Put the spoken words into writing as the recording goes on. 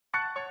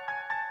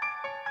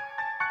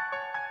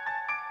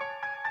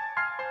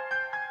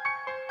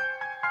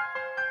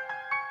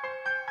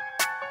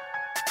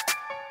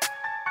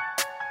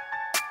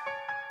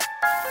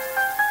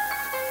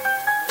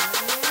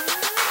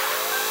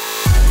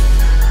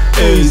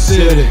A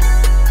city,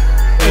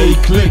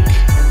 A.Click,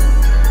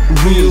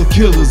 real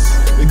killers.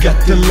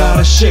 Got a lot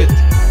of shit,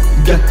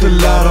 got a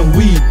lot of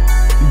weed,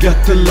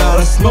 got a lot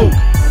of smoke,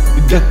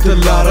 got a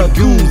lot of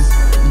goons,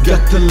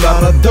 got a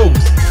lot of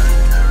dopes.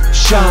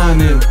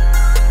 Shining,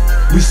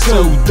 we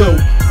so dope.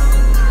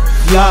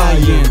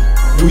 Flying,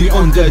 we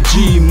on that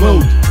G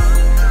mode.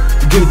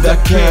 Get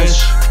that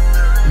cash,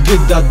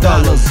 get that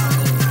dollars.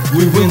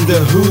 We win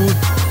the hood,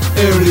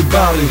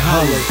 everybody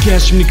holler.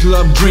 Catch me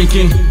club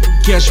drinking,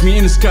 catch me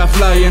in the sky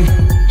flying.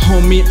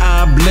 Homie,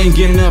 I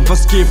blinking, never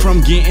escape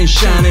from getting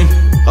shining.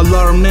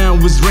 Alarm now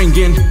is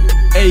ringing,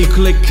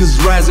 A.Click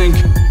is rising.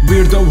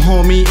 Weirdo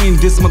homie in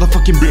this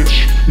motherfucking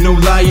bitch, no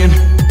lying.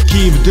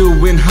 Keep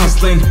doing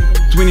hustling,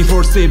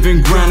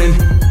 24/7 grinding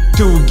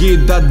to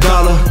get that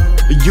dollar.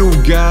 You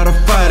gotta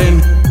fightin',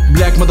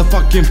 black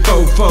motherfucking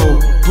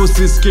fofo.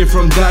 Pussy scared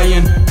from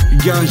dying,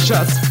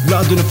 gunshots,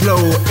 blood on the floor,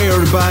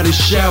 everybody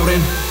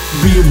shouting.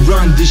 We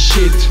run this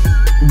shit,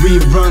 we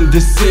run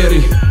this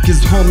city.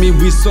 Cause homie,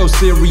 we so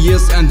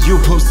serious and you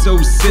hoes so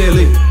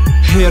silly.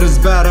 Haters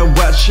better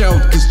watch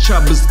out, cause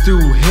chopper's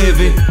too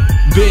heavy.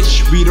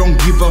 Bitch, we don't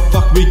give a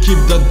fuck, we keep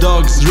the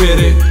dogs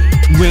ready.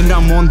 When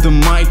I'm on the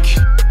mic,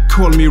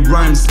 call me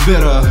rhymes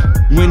better.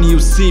 When you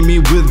see me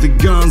with the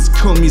guns,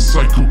 call me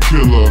psycho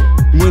killer.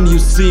 When you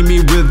see me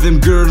with them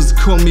girls,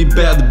 call me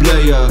bad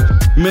player.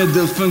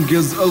 Middle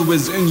fingers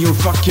always in your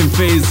fucking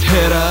face,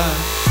 hater.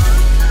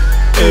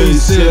 A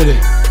city,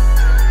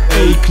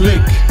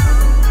 A.Click,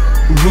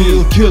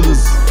 real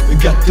killers.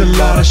 Got a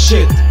lot of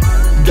shit,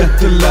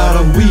 got a lot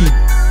of weed,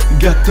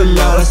 got a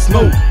lot of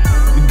smoke,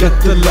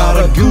 got a lot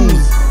of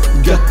goons,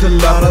 got a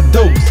lot of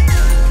dopes.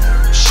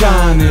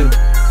 Shining,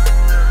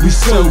 we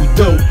so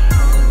dope.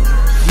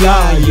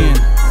 Flying,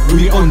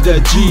 we on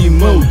that G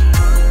mode.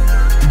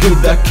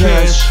 Get that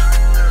cash,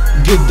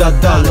 get that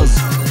dollars.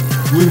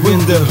 We win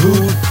the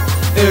hood,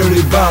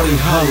 everybody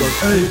holler.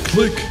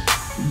 A.Click,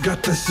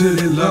 got the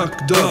city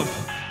locked up.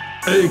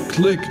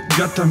 A.Click,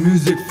 got the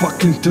music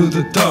fucking to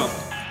the top.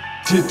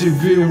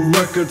 TTV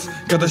records,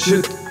 got the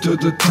shit to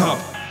the top.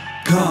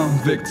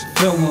 Convicts,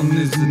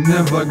 felonies,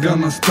 never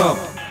gonna stop.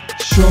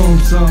 Show 'em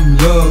some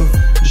love,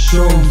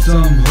 show 'em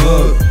some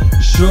hug.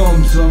 Show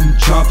 'em some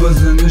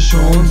choppers and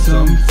show 'em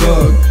some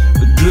thug.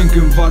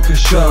 Drinking vodka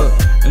shot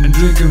and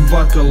drinking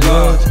vodka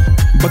lot.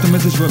 But the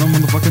message for them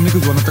motherfucking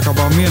niggas wanna talk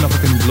about me and I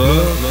fucking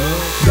blood.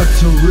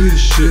 That's a real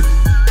shit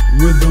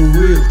with a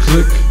real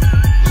click.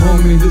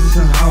 Homie, this is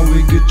how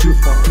we get you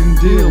fucking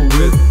deal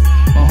with.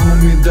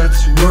 Homie,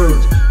 that's word,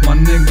 my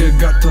nigga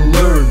got to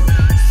learn.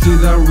 See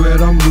that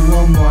red and blue,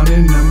 I'm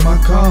running in my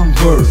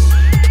Converse.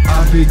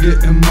 I be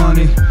getting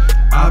money,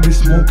 I be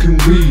smoking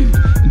weed,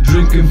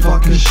 drinking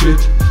fucking shit,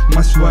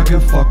 my swag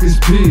and fucking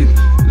speed.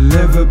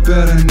 Live it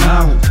better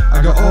now,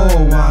 I got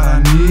all what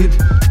I need.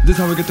 This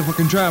how we get the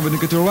fucking driving to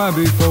get to ride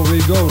before we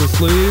go to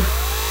sleep.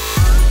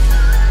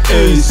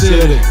 A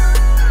city,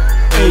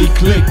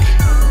 A.Click,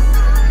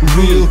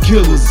 real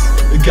killers.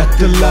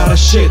 Got a lot of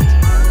shit,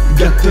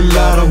 got a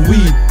lot of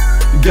weed,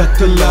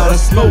 got a lot of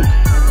smoke,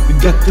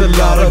 got a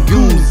lot of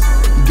goons,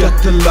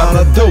 got a lot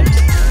of dopes.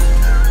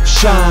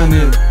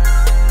 Shining,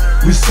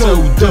 we so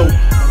dope.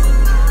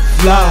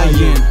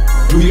 Flying,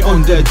 we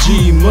on that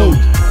G mode.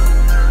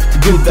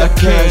 Get that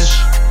cash,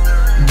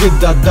 get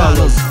that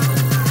dollars.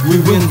 We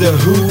win the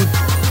hood,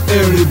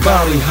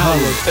 everybody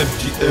holler.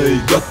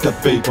 MTA got the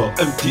paper,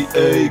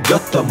 MTA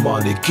got the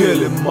money.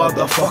 Killing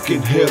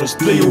motherfucking haters,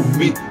 play with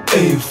me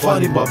ain't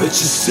funny. My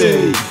bitches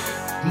say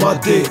my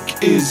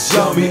dick is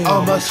yummy.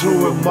 I'm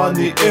throwing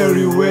money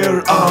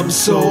everywhere, I'm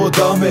so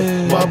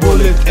dummy. My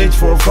bullet ain't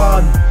for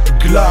fun,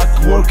 Glock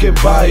working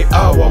by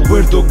hour.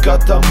 Weirdo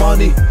got the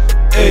money,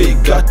 A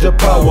got the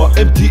power.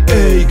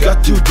 MTA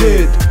got you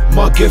dead,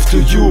 my gift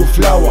to you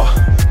flower.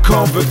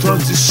 Convict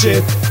runs this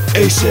shit,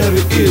 A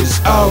city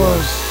is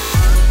ours.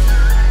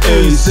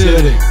 A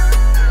city,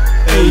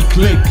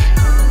 A.Click,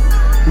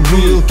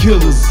 real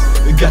killers.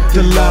 Got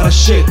a lot of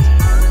shit,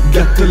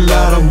 got a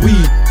lot of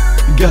weed,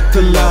 got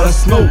a lot of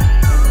smoke,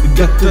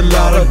 got a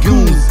lot of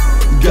goons,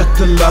 got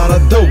a lot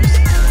of dopes.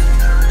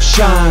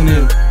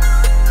 Shining,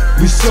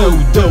 we so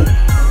dope.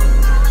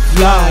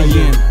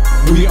 Flying,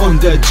 we on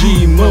that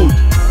G mode.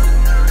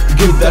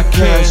 Get that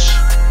cash,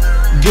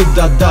 get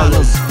that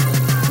dollars.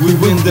 We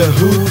win the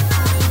hood,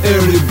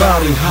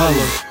 everybody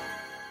holler.